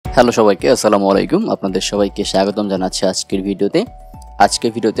Hello সবাইকে, আসসালামু আলাইকুম। আপনাদের সবাইকে স্বাগতম জানাচ্ছি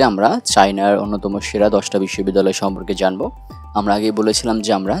আজকের ভিডিওতে আমরা চায়নার অন্যতম সেরা 10টা বিশ্ববিদ্যালয় সম্পর্কে জানবো। আমরা আগেই বলেছিলাম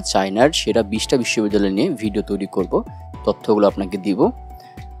যে আমরা চায়নার সেরা 20টা বিশ্ববিদ্যালয় নিয়ে ভিডিও তৈরি করব, তথ্যগুলো আপনাকে দিব।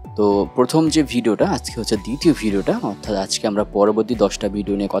 তো প্রথম যে ভিডিওটা আজকে হচ্ছে দ্বিতীয় ভিডিওটা, অর্থাৎ আজকে আমরা পরবর্তী 10টা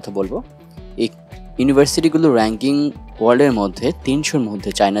ভিডিও নিয়ে কথা বলবো। এই ইউনিভার্সিটিগুলোর র্যাঙ্কিং ওয়ার্ল্ডের মধ্যে 300-র মধ্যে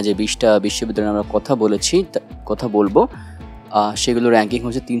চায়না যে 20টা বিশ্ববিদ্যালয় আমরা কথা বলবো সেগুলোর র্যাঙ্কিং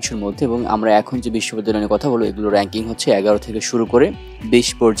হচ্ছে 300-র মধ্যে, এবং আমরা এখন যে বিশ্ববিদ্যালয় নিয়ে কথা বলবো এগুলোর র্যাঙ্কিং হচ্ছে 11 থেকে শুরু করে 20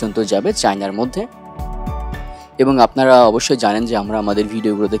 পর্যন্ত যাবে চায়নার মধ্যে। এবং আপনারা অবশ্যই জানেন যে আমরা আমাদের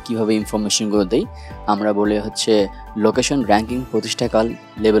ভিডিওগুলোতে কীভাবে ইনফরমেশনগুলো দেই। আমরা বলে হচ্ছে location, ranking, প্রতিষ্ঠাকাল,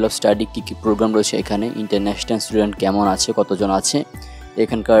 level of study, key key programme রয়েছে এখানে, ইন্টারন্যাশনাল স্টুডেন্ট কেমন আছে, কতজন আছে,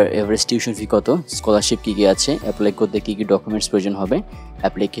 এখানকার এভারেজ টিউশন ফি কত, স্কলারশিপ কী কী আছে, অ্যাপ্লাই করতে কী কী ডকুমেন্টস প্রয়োজন হবে,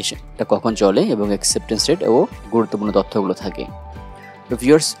 অ্যাপ্লিকেশনটা কখন চলে এবং অ্যাকসেপ্টেন্স রেট ও গুরুত্বপূর্ণ তথ্যগুলো থাকে। তো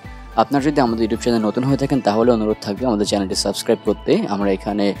ভিউয়ার্স, আপনারা যদি আমাদের ইউটিউব চ্যানেল নতুন হয়ে থাকেন তাহলে অনুরোধ থাকবে আমাদের চ্যানেলটি সাবস্ক্রাইব করতে। আমরা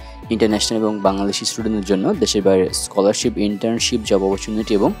এখানে ইন্টারন্যাশনাল এবং বাংলাদেশি স্টুডেন্টদের জন্য দেশের বাইরে স্কলারশিপ, ইন্টার্নশিপ, জব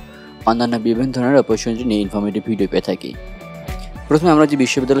অপরচুনিটি এবং অন্যান্য বিভিন্ন ধরনের অপরচুনিটি নিয়ে ইনফরমেটিভ ভিডিও পেয়ে থাকি। প্রথমে আমরা যে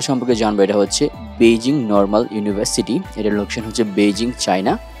বিশ্ববিদ্যালয় সম্পর্কে জানবো এটা হচ্ছে বেইজিং নর্মাল ইউনিভার্সিটি। এটার লোকেশন হচ্ছে বেইজিং,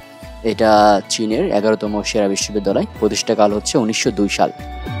 চায়না। এটা চীনের 11তম সেরা বিশ্ববিদ্যালয়। প্রতিষ্ঠাকাল হচ্ছে 1902 সাল।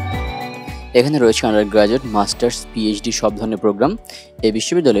 এখানে রয়েছে আন্ডারগ্রাজুয়েট, মাস্টার্স, পিএইচডি সব ধরনের প্রোগ্রাম। এই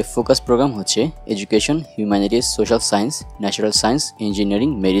বিশ্ববিদ্যালয়ে ফোকাস প্রোগ্রাম হচ্ছে education, humanities, social science, natural science, engineering,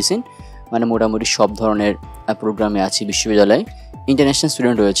 medicine, মানে মোটামুটি সব ধরনের প্রোগ্রামে আছে বিশ্ববিদ্যালয়ে। ইন্টারন্যাশনাল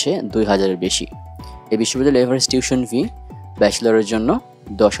স্টুডেন্ট রয়েছে 2000-এর বেশি। এই বিশ্ববিদ্যালয়ে এভারেজ টিউশন ফি ব্যাচেলরের জন্য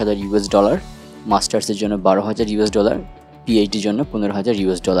 $10,000, মাস্টার্সের জন্য $12,000, পিএইচডির জন্য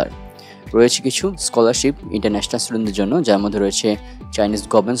 $15,000। রয়েছে কিছু স্কলারশিপ ইন্টারন্যাশনাল স্টুডেন্টদের জন্য, যার মধ্যে রয়েছে Chinese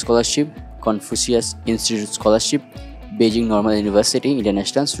government scholarship, Confucius institute scholarship, Beijing normal university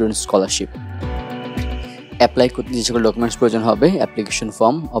international student scholarship. Apply করতে যে সকল ডকুমেন্টস প্রয়োজন হবে: application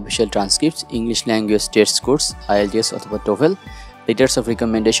form, official transcripts, English language test course, ielts অথবা TOEFL, letters of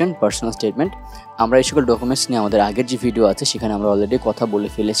recommendation, personal statement. আমরা এই সকল ডকুমেন্টস নিয়ে আমাদের আগের যে ভিডিও আছে সেখানে আমরা অলরেডি কথা বলে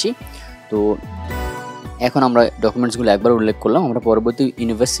ফেলেছি। তো এখন আমরা ডকুমেন্টসগুলো একবার উল্লেখ করলাম। আমরা পরবর্তী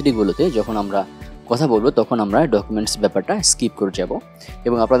ইউনিভার্সিটিগুলোতে যখন আমরা কথা বলবো তখন আমরা ডকুমেন্টস ব্যাপারটা স্কিপ করে যাব।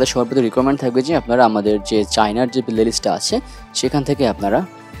 এবং আপনাদের সবার প্রতি রিকমেন্ড থাকবে যে আপনারা আমাদের যে চায়নার যে প্লে লিস্টটা আছে সেখান থেকে আপনারা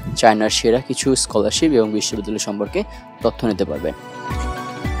চায়নার সেরা কিছু স্কলারশিপ এবং বিশ্ববিদ্যালয় সম্পর্কে তথ্য নিতে পারবেন।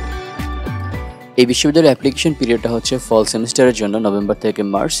 এই বিশ্ববিদ্যালয়ের অ্যাপ্লিকেশন পিরিয়ডটা হচ্ছে ফল সেমিস্টারের জন্য নভেম্বর থেকে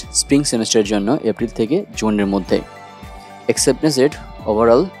মার্চ, স্প্রিং সেমিস্টারের জন্য এপ্রিল থেকে জুনের মধ্যে। অ্যাকসেপ্টেন্স রেট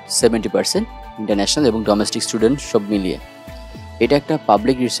ওভারঅল 70%, ইন্টারন্যাশনাল এবং ডোমেস্টিক স্টুডেন্ট সব মিলিয়ে। এটা একটা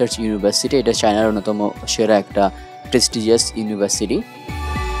পাবলিক রিসার্চ ইউনিভার্সিটি। এটা চায়নার অন্যতম সেরা একটা প্রেস্টিজিয়াস ইউনিভার্সিটি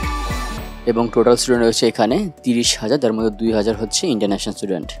এবং টোটাল স্টুডেন্ট রয়েছে এখানে 30,000, তার মধ্যে 2,000 হচ্ছে ইন্টারন্যাশনাল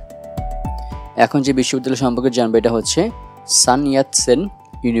স্টুডেন্ট। এখন যে বিশ্ববিদ্যালয় সম্পর্কে জানবো এটা হচ্ছে সান ইয়াতসেন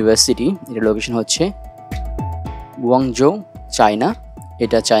ইউনিভার্সিটি। এটার লোকেশন হচ্ছে গুয়াংজৌ, চায়না।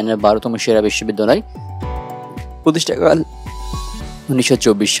 এটা চায়নার 12তম সেরা বিশ্ববিদ্যালয়। প্রতিষ্ঠাকাল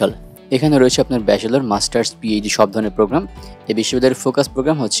 1924 সাল। এখানে রয়েছে আপনার ব্যাচেলর, মাস্টার্স, পিএইচডি সব ধরনের প্রোগ্রাম। এই বিশ্ববিদ্যালয়ের ফোকাস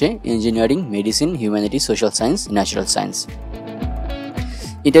প্রোগ্রাম হচ্ছে engineering, medicine, humanities, social science, natural science.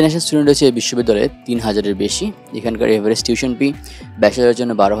 International student রয়েছে এই বিশ্ববিদ্যালয়ে 3000-এর বেশি। এখানকার এভারেজ টিউশন ফি ব্যাচেলরের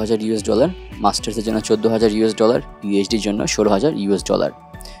জন্য $12,000, মাস্টার্সের জন্য $14,000, পিএইচডির জন্য $16,000।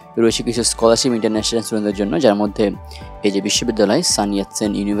 রয়েছে কিছু স্কলারশিপ ইন্টারন্যাশনাল স্টুডেন্টদের জন্য, যার মধ্যে এই যে বিশ্ববিদ্যালয় সান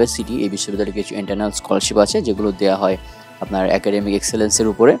ইয়াতসেন ইউনিভার্সিটি, এই বিশ্ববিদ্যালয়ে কিছু ইন্টারনাল স্কলারশিপ আছে যেগুলো দেওয়া হয় আপনার একাডেমিক এক্সেলেন্সের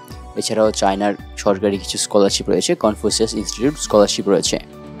উপরে। এছাড়াও চায়নার সরকারি কিছু স্কলারশিপ রয়েছে, কনফুসিয়াস ইনস্টিটিউট স্কলারশিপ রয়েছে।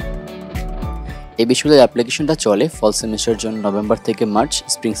 এই বিশ্ববিদ্যালয়ের অ্যাপ্লিকেশনটা চলে ফল সেমিস্টারের জন্য নভেম্বর থেকে মার্চ,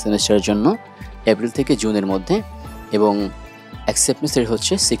 স্প্রিং সেমিস্টারের জন্য এপ্রিল থেকে জুনের মধ্যে, এবং অ্যাকসেপ্টেন্স রেট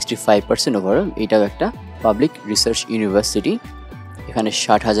হচ্ছে 65% ওভারঅল। এটাও একটা পাবলিক রিসার্চ ইউনিভার্সিটি। এখানে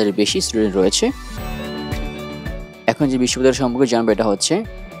 60,000-এর বেশি স্টুডেন্ট রয়েছে। এখন যে বিশ্ববিদ্যালয় সম্পর্কে জানবো এটা হচ্ছে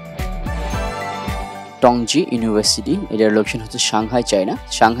টংজি ইউনিভার্সিটি। এটার লোকেশন হচ্ছে সাংহাই, চায়না।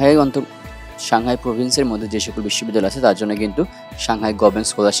 সাংহাই প্রভিন্সের মধ্যে যে সকল বিশ্ববিদ্যালয় আছে তার জন্য কিন্তু সাংহাই গভর্নমেন্ট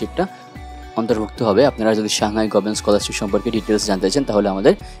স্কলারশিপটা অন্তর্ভুক্ত হবে। আপনারা যদি সাংহাই গভর্নমেন্ট স্কলারশিপ সম্পর্কে ডিটেলস জানতে চান তাহলে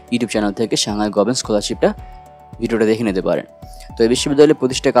আমাদের ইউটিউব চ্যানেল থেকে সাংহাই গভর্নমেন্ট স্কলারশিপটা ভিডিওটা দেখে নিতে পারেন। তো এই বিশ্ববিদ্যালয়ের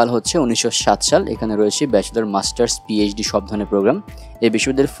প্রতিষ্ঠাকাল হচ্ছে 1907 সাল। এখানে রয়েছে ব্যাচেলর, মাস্টার্স, পিএইচডি সব ধরনের প্রোগ্রাম। এই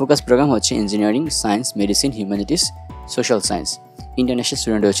বিশ্ববিদ্যালয়ের ফোকাস প্রোগ্রাম হচ্ছে engineering, science, medicine, humanities, social science. International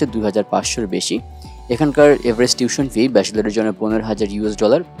student রয়েছে 2500-এর বেশি। এখানকার এভারেজ টিউশন ফি ব্যাচেলরের জন্য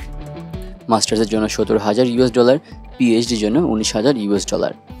 $15,000, মাস্টার্সের জন্য $17,000, পিএইচডির জন্য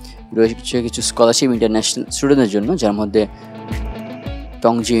 $19,000। রয়েছে কিছু স্কলারশিপ ইন্টারন্যাশনাল স্টুডেন্টদের জন্য, যার মধ্যে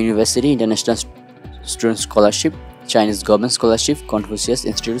টংজি university international student scholarship, Chinese government scholarship, Confucius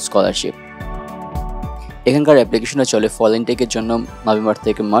institute scholarship. এখানকার অ্যাপ্লিকেশনটা চলে ফল ইনটেকের জন্য নভেম্বর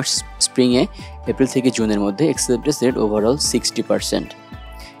থেকে মার্চ, স্প্রিংয়ে এপ্রিল থেকে জুনের মধ্যে, অ্যাকসেপ্টেন্স রেট ওভারঅল 60%।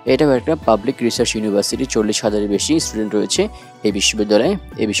 এটাও একটা পাবলিক রিসার্চ ইউনিভার্সিটি, 40,000-এর বেশি স্টুডেন্ট রয়েছে এই বিশ্ববিদ্যালয়ে।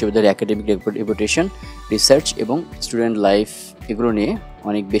 এই বিশ্ববিদ্যালয়ের একাডেমিক রেপুটেশন, রিসার্চ এবং স্টুডেন্ট লাইফ এগুলো নিয়ে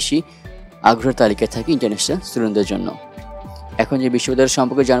অনেক বেশি আগ্রহের তালিকায় থাকে ইন্টারন্যাশনাল স্টুডেন্টদের জন্য। এখন যে বিশ্ববিদ্যালয়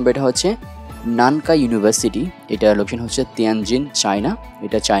সম্পর্কে জানবো এটা হচ্ছে নানকা ইউনিভার্সিটি। এটার লোকেশন হচ্ছে তিয়ানজিন, চায়না।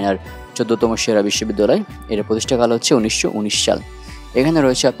 এটা চায়নার 14তম সেরা বিশ্ববিদ্যালয়। এটা প্রতিষ্ঠাকাল হচ্ছে 1919 সাল। এখানে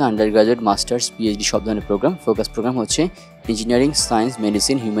রয়েছে আপনার আন্ডারগ্রাজুয়েট, মাস্টার্স, পিএইচডি সব ধরনের প্রোগ্রাম। ফোকাস প্রোগ্রাম হচ্ছে ইঞ্জিনিয়ারিং, সায়েন্স,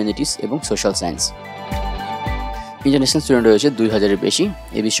 মেডিসিন, হিউম্যানিটিস এবং সোশ্যাল সায়েন্স। ইন্টারন্যাশনাল স্টুডেন্ট রয়েছে 2000-এর বেশি।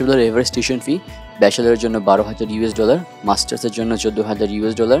 এই বিশ্ববিদ্যালয়ের এভারেজ টিউশন ফি ব্যাচেলরের জন্য $12,000, মাস্টার্সের জন্য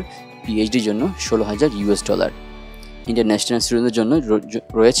 $14,000, পিএইচডির জন্য $16,000। ইন্টারন্যাশনাল স্টুডেন্টদের জন্য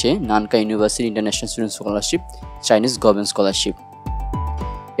রয়েছে নানকা university international student scholarship, Chinese government scholarship.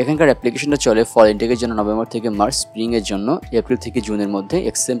 এখানকার অ্যাপ্লিকেশনটা চলে ফল ইনটেকের জন্য নভেম্বর থেকে মার্চ, স্প্রিংয়ের জন্য এপ্রিল থেকে জুনের মধ্যে,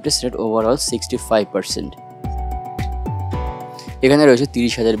 অ্যাকসেপ্টেন্স রেট ওভারঅল 65%। এখানে রয়েছে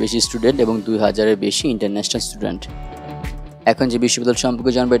 30,000-এর বেশি স্টুডেন্ট এবং 2,000-এর বেশি ইন্টারন্যাশনাল স্টুডেন্ট। এখন যে বিশ্ববিদ্যালয়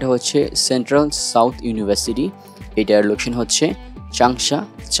সম্পর্কে জানবো এটা হচ্ছে সেন্ট্রাল সাউথ ইউনিভার্সিটি। এটার লোকেশন হচ্ছে চাংশা,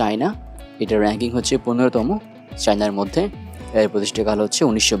 চায়না। এটার র্যাঙ্কিং হচ্ছে 15তম চায়নার মধ্যে। এর প্রতিষ্ঠাকাল হচ্ছে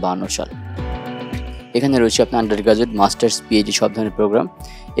 1952 সাল। এখানে রয়েছে আপনার আন্ডারগ্রাজুয়েট, মাস্টার্স, পিএইচডি সব ধরনের প্রোগ্রাম।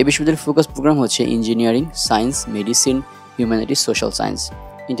 এই বিশ্ববিদ্যালয়ের ফোকাস প্রোগ্রাম হচ্ছে engineering, science, medicine, humanities, social science.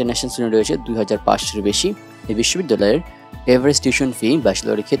 International student রয়েছে 2,500-এর বেশি। এই বিশ্ববিদ্যালয়ের এভারেজ টিউশন ফি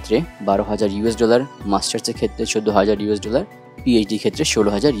ব্যাচেলরের ক্ষেত্রে $12,000, মাস্টার্সের ক্ষেত্রে $14,000, পিএইচডি ক্ষেত্রে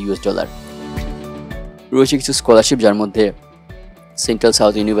 $16,000। রয়েছে কিছু স্কলারশিপ, যার মধ্যে সেন্ট্রাল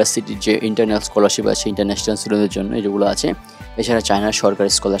সাউথ ইউনিভার্সিটির যে ইন্টারনাল স্কলারশিপ আছে ইন্টারন্যাশনাল স্টুডেন্টদের জন্য, যেগুলো আছে। এছাড়া চায়নার সরকারি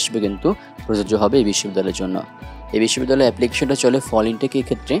স্কলারশিপে কিন্তু প্রযোজ্য হবে এই বিশ্ববিদ্যালয়ের জন্য। এই বিশ্ববিদ্যালয়ের অ্যাপ্লিকেশনটা চলে ফল ইনটেকের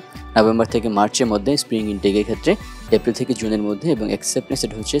ক্ষেত্রে নভেম্বর থেকে মার্চের মধ্যে, স্প্রিং ইনটেকের ক্ষেত্রে এপ্রিল থেকে জুনের মধ্যে, এবং অ্যাকসেপ্টেন্স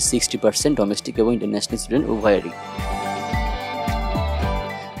রেট হচ্ছে 60% ডোমেস্টিক এবং ইন্টারন্যাশনাল স্টুডেন্ট উভয়েরই।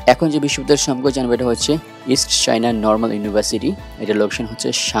 এখন যে বিশ্ববিদ্যালয়ের সম্পর্কে জানবো এটা হচ্ছে ইস্ট চায়না নর্মাল ইউনিভার্সিটি। এটার লোকেশন হচ্ছে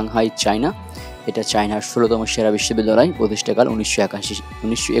সাংহাই, চায়না। এটা চায়নার 16তম সেরা বিশ্ববিদ্যালয়। প্রতিষ্ঠাকাল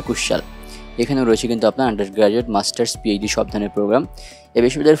 1921 সাল। এখানেও রয়েছে কিন্তু আপনার আন্ডারগ্রাজুয়েট, মাস্টার্স, পিএইচডি সব ধরনের প্রোগ্রাম। এই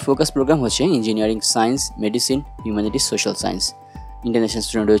বিশ্ববিদ্যালয়ের ফোকাস প্রোগ্রাম হচ্ছে engineering, science, medicine, humanities, social science. International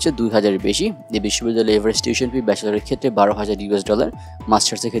student রয়েছে 2,000-এর বেশি। এই বিশ্ববিদ্যালয়ের এভারেজ টিউশন ফি ব্যাচেলরের ক্ষেত্রে $12,000,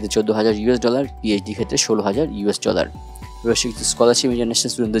 মাস্টার্সের ক্ষেত্রে $14,000, পিএইচডি ক্ষেত্রে $16,000। রয়েছে কিছু স্কলারশিপ ইন্টারন্যাশনাল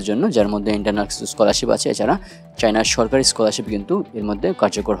স্টুডেন্টদের জন্য, যার মধ্যে ইন্টারনাল স্কলারশিপ আছে। এছাড়া চায়নার সরকারি স্কলারশিপ কিন্তু এর মধ্যে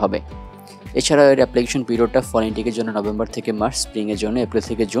কার্যকর হবে। এছাড়া এর অ্যাপ্লিকেশন পিরিয়ডটা ফল ইনটেকের জন্য নভেম্বর থেকে মার্চ, স্প্রিংয়ের জন্য এপ্রিল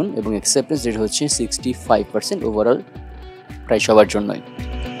থেকে জুন, এবং অ্যাকসেপ্টেন্স রেট হচ্ছে 65% ওভারঅল প্রায় সবার জন্যই।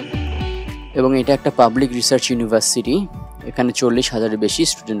 এবং এটা একটা পাবলিক রিসার্চ ইউনিভার্সিটি। এখানে 40,000-এর বেশি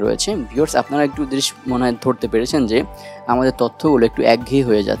স্টুডেন্ট রয়েছে। ভিউয়ার্স, আপনারা একটু দৃশ্য মনে হয় ধরতে পেরেছেন যে আমাদের তথ্যগুলো একটু একঘেয়ে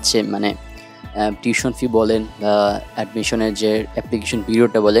হয়ে যাচ্ছে। মানে টিউশন ফি বলেন বা অ্যাডমিশনের যে অ্যাপ্লিকেশন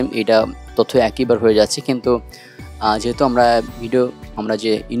পিরিয়ডটা বলেন, এটা তথ্য একইবার হয়ে যাচ্ছে। কিন্তু যেহেতু আমরা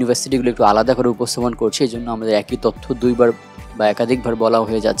যে ইউনিভার্সিটিগুলো একটু আলাদা করে উপস্থাপন করছি, এই জন্য আমাদের একই তথ্য দুইবার বা একাধিকবার বলা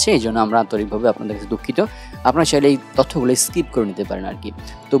হয়ে যাচ্ছে। এই জন্য আমরা আন্তরিকভাবে আপনাদের কাছে দুঃখিত। আপনারা চাইলে এই তথ্যগুলো স্কিপ করে নিতে পারেন আর কি।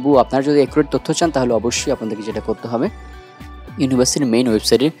 তবুও আপনারা যদি অ্যাকুরেট তথ্য চান, তাহলে অবশ্যই আপনাদেরকে যেটা করতে হবে, ইউনিভার্সিটির মেইন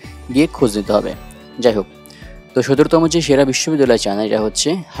ওয়েবসাইটে গিয়ে খোঁজ নিতে হবে। যাই হোক, তো 17তম যে সেরা বিশ্ববিদ্যালয় চায়না, এটা হচ্ছে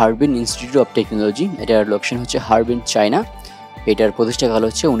হারবিন ইনস্টিটিউট অফ টেকনোলজি। এটার লোকেশন হচ্ছে হারবিন, চায়না। এটার প্রতিষ্ঠাকাল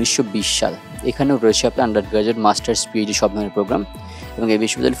হচ্ছে 1920 সাল। এখানেও রয়েছে আপনার আন্ডারগ্রাজুয়েট, মাস্টার্স, পিএইচডি সব ধরনের প্রোগ্রাম। এবং এই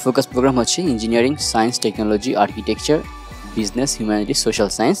বিশ্ববিদ্যালয়ের ফোকাস প্রোগ্রাম হচ্ছে engineering, science, technology, architecture, business, humanities, social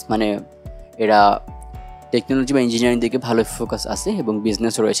science. মানে এরা টেকনোলজি বা ইঞ্জিনিয়ারিং দিকে ভালো ফোকাস আছে, এবং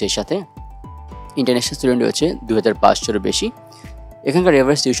বিজনেসও রয়েছে এর সাথে। ইন্টারন্যাশনাল স্টুডেন্ট রয়েছে 2,500-এর বেশি। এখানকার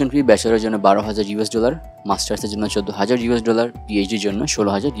এভারেজ টিউশন ফি ব্যাচেলরের জন্য $12,000, মাস্টার্সের জন্য $14,000, পিএইচডির জন্য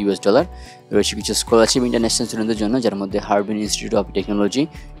 $16,000। রয়েছে কিছু স্কলারশিপ ইন্টারন্যাশনাল স্টুডেন্টদের জন্য, যার মধ্যে Harbin institute of technology,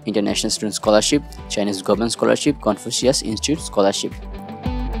 international student scholarship, Chinese government scholarship, Confucius institute scholarship.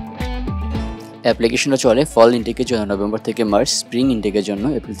 অ্যাপ্লিকেশনটা চলে ফল ইনটেকের জন্য নভেম্বর থেকে মার্চ, স্প্রিং ইনটেকের জন্য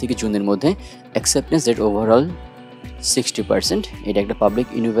এপ্রিল থেকে জুনের মধ্যে। Acceptance rate overall 60%। এটা একটা পাবলিক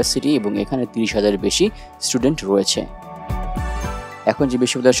ইউনিভার্সিটি এবং এখানে 30,000-এর বেশি স্টুডেন্ট রয়েছে। এখন যে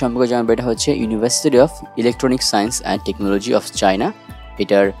বিশ্ববিদ্যালয় সম্পর্কে জানবো এটা হচ্ছে university of electronic science and technology of China.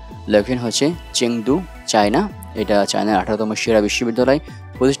 এটার লোকেশন হচ্ছে চেংদু, চায়না। এটা চায়নার 18তম সেরা বিশ্ববিদ্যালয়।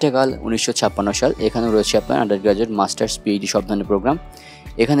 প্রতিষ্ঠাকাল 1956 সাল। এখানে রয়েছে আপনার আন্ডারগ্রাজুয়েট, মাস্টার্স, পিএইচডি সব ধরনের প্রোগ্রাম।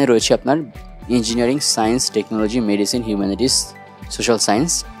 এখানে রয়েছে আপনার engineering, science, technology, medicine, humanities, social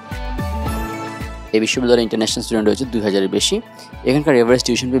science. এই বিশ্ববিদ্যালয়ে ইন্টারন্যাশনাল স্টুডেন্ট রয়েছে 2000-এর বেশি। এখানকার এভারেজ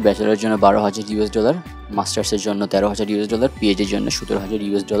টিউশন ফি ব্যাচেলরের জন্য $12,000, মাস্টার্সের জন্য $13,000, পিএইচডির জন্য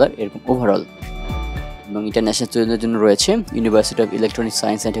 $17,000 এরকম ওভারঅল। এবং ইন্টারন্যাশনাল স্টুডেন্টদের জন্য রয়েছে university of electronics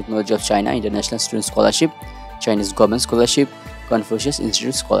science and technology of China international student scholarship, Chinese government scholarship, Confucius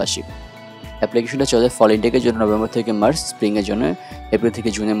institute scholarship. অ্যাপ্লিকেশনটা চলে ফল ইনটেকের জন্য নভেম্বর থেকে মার্চ, স্প্রিংয়ের জন্য এপ্রিল থেকে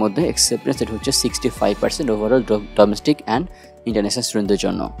জুনের মধ্যে। অ্যাকসেপ্টেন্স রেট হচ্ছে 65% ওভারঅল ডোমেস্টিক অ্যান্ড ইন্টারন্যাশনাল স্টুডেন্টদের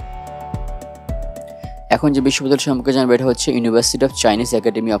জন্য। এখন যে বিশ্ববিদ্যালয় সম্পর্কে জানবো এটা হচ্ছে university of Chinese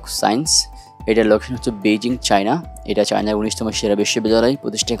academy of science. এটার লোকেশন হচ্ছে বেইজিং, চায়না। এটা চায়নার 19তম সেরা বিশ্ববিদ্যালয়,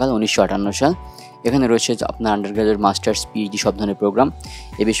 প্রতিষ্ঠাকাল 1958 সাল। এখানে রয়েছে আপনার আন্ডারগ্রাজুয়েট, মাস্টার্স, পিএইচডি সব ধরনের প্রোগ্রাম।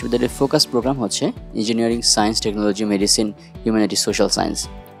 এই বিশ্ববিদ্যালয়ের ফোকাস প্রোগ্রাম হচ্ছে engineering, science, technology, medicine, humanities, social science.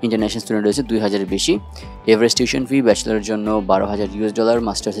 International student রয়েছে 2000-এর বেশি। এভারেজ টিউশন ফি ব্যাচেলরের জন্য $12,000,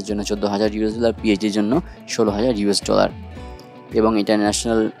 মাস্টার্সের জন্য $14,000, পিএইচডির জন্য $16,000। এবং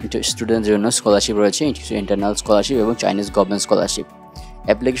ইন্টারন্যাশনাল স্টুডেন্টদের জন্য স্কলারশিপ রয়েছে, ইন্টারনাল স্কলারশিপ এবং চাইনিজ গভর্নমেন্ট স্কলারশিপ।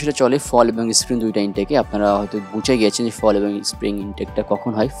 অ্যাপ্লিকেশনটা চলে ফল এবং স্প্রিং দুইটা ইনটেকে। আপনারা হয়তো বুঝে গিয়েছেন যে ফল এবং স্প্রিং ইনটেকটা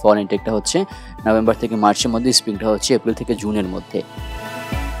কখন হয়। ফল ইনটেকটা হচ্ছে নভেম্বর থেকে মার্চের মধ্যে, স্প্রিংটা হচ্ছে এপ্রিল থেকে জুনের মধ্যে।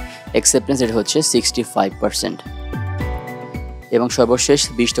 অ্যাকসেপ্টেন্স রেট হচ্ছে 65%। এবং সর্বশেষ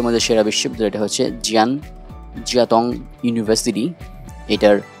 20তম যে সেরা বিশ্ববিদ্যালয়টা হচ্ছে জিয়াতং ইউনিভার্সিটি।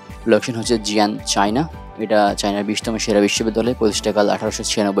 এটার লোকেশন হচ্ছে জিয়ান, চায়না। এটা চায়নার 20তম সেরা বিশ্ববিদ্যালয়, প্রতিষ্ঠাকাল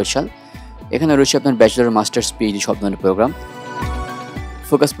 1896 সাল। এখানে রয়েছে আপনার ব্যাচেলর, মাস্টার্স, পিএইচডি সব ধরনের প্রোগ্রাম।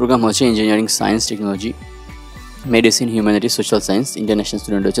 ফোকাস প্রোগ্রাম হচ্ছে engineering, science, technology, medicine, humanities, social science. International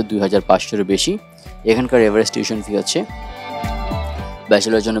student রয়েছে 2500-এর বেশি। এখানকার এভারেজ টিউশন ফি হচ্ছে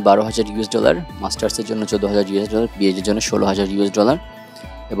ব্যাচেলরের জন্য $12,000, মাস্টার্সের জন্য $14,000, পিএইচডির জন্য $16,000।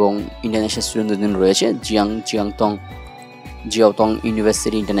 এবং ইন্টারন্যাশনাল স্টুডেন্টদের জন্য রয়েছে জিয়াও টং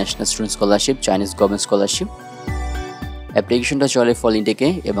university international student scholarship, Chinese government scholarship. অ্যাপ্লিকেশনটা চলে ফল ইনটেকে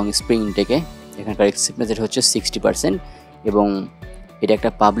এবং স্প্রিং ইনটেকে। এখানকার অ্যাকসেপ্টেন্স রেট হচ্ছে 60%। এবং এটা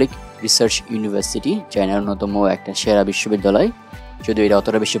একটা পাবলিক রিসার্চ ইউনিভার্সিটি, চায়নার অন্যতম একটা সেরা বিশ্ববিদ্যালয়। যদিও এটা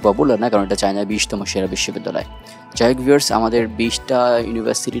অতটা বেশি পপুলার না, কারণ এটা চায়নার 20তম সেরা বিশ্ববিদ্যালয়। যাই হোক ভিউয়ার্স, আমাদের 20টা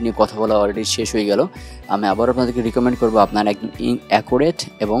ইউনিভার্সিটি নিয়ে কথা বলা অলরেডি শেষ হয়ে গেল। আমি আবার আপনাদেরকে রিকমেন্ড করবো আপনার একদম অ্যাকুরেট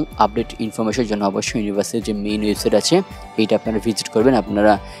এবং আপডেট ইনফরমেশনের জন্য অবশ্যই ইউনিভার্সিটির যে মেইন ওয়েবসাইট আছে এইটা আপনারা ভিজিট করবেন।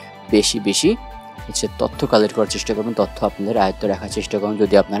 আপনারা বেশি হচ্ছে তথ্য কালেক্ট করার চেষ্টা করবেন, তথ্য আপনাদের আয়ত্ত রাখার চেষ্টা করুন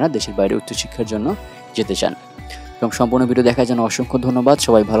যদি আপনারা দেশের বাইরে উচ্চশিক্ষার জন্য যেতে চান। এবং সম্পূর্ণ ভিডিও দেখার জন্য অসংখ্য ধন্যবাদ।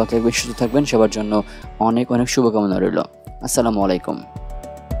 সবাই ভালো থাকবেন, সুস্থ থাকবেন। সবার জন্য অনেক শুভকামনা রইল। আসসালামু আলাইকুম।